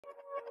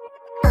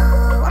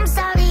Oh, I'm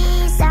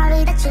sorry,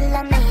 sorry that you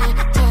love me.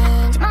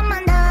 Change my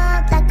mind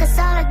up like a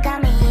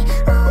origami.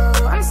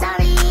 Oh, I'm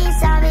sorry,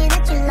 sorry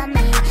that you love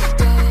me.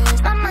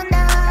 Change my mind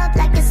up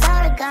like it's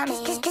origami.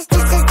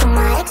 Kisses to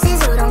my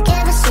exes who don't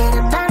give a shit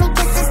about me.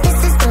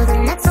 Kisses to the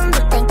next ones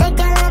who think they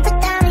can live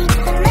without me.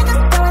 They make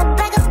up, don't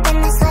break up, and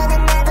they swear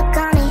they never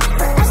call me,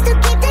 but I still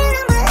keep their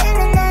number in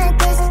the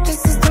necklace.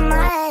 Kisses to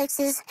my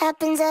exes,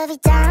 happens every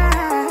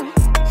time.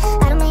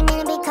 I don't mean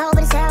to be cold,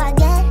 but it's how I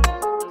get.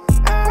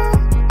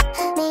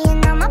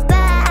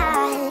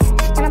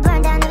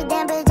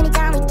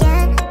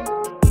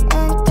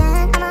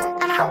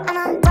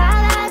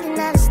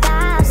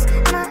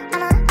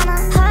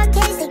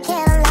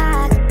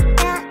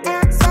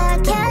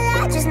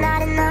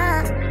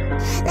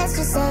 Let's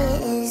just say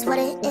it is what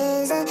it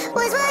is and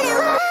was what it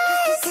was.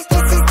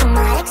 Kisses to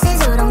my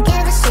exes who don't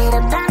give a shit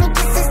about me.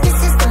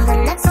 Kisses to the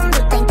next ones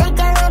who think they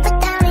can live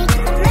without me.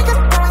 They make up,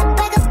 don't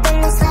break up,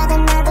 and they swear they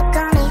never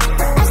call me,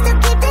 but I still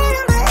keep their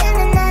number in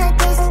the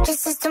necklace.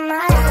 Kisses to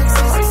my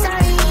exes. I'm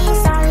sorry,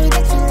 sorry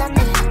that you love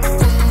me.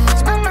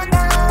 Change my mind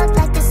up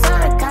like this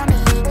origami.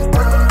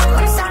 Oh,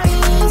 I'm sorry,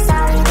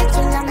 sorry that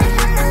you love me.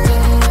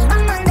 Change my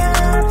mind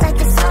up like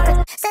this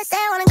origami. Say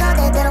I wanna go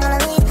there, they don't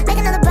wanna leave. Make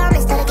another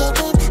promise that I can't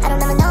keep. I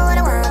don't ever know what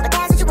I want, but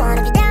that's what you want.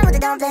 If you're down with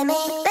it, don't blame me.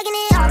 Breaking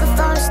it all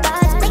before it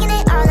starts, making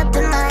it all up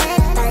in my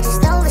head. I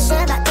just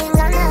overshare about things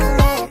I never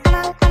meant.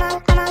 I'm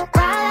a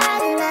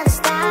ride that never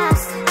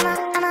stops.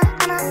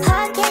 I'm a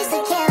hard case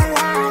that can't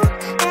unlock.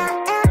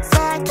 So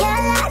I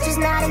can't lie, just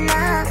not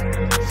enough.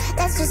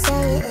 Let's just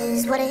say it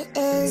is what it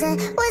is and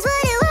was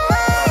what it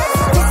was.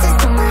 Kisses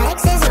to my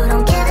exes who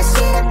don't give a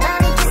shit about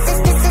me.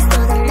 Kisses to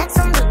the next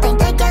ones who think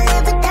they can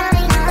live without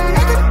me.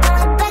 Make up,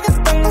 don't break up,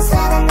 and they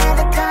swear they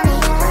never call me,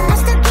 but I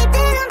still keep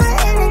their number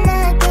in the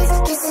necklace.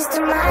 Kisses to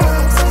my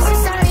exes. I'm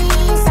sorry,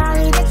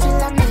 sorry that you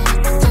love me.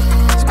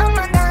 Change my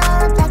mind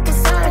up like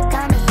this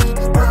origami.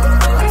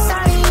 Oh, I'm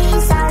sorry,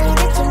 sorry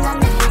that you love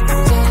me.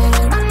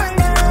 Change my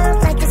mind up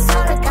like this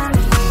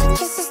origami.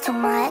 Kisses to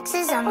my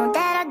exes. I know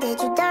that I did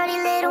you dirty,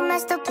 little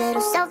messed up,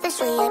 little selfish.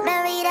 We ain't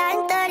married out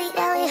in 30.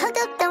 Yeah, we hooked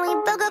up, then we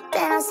broke up,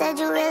 and I said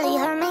you really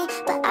hurt me,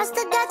 but I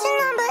still got your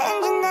number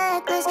and your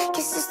necklace.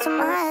 Kisses to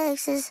my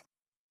exes.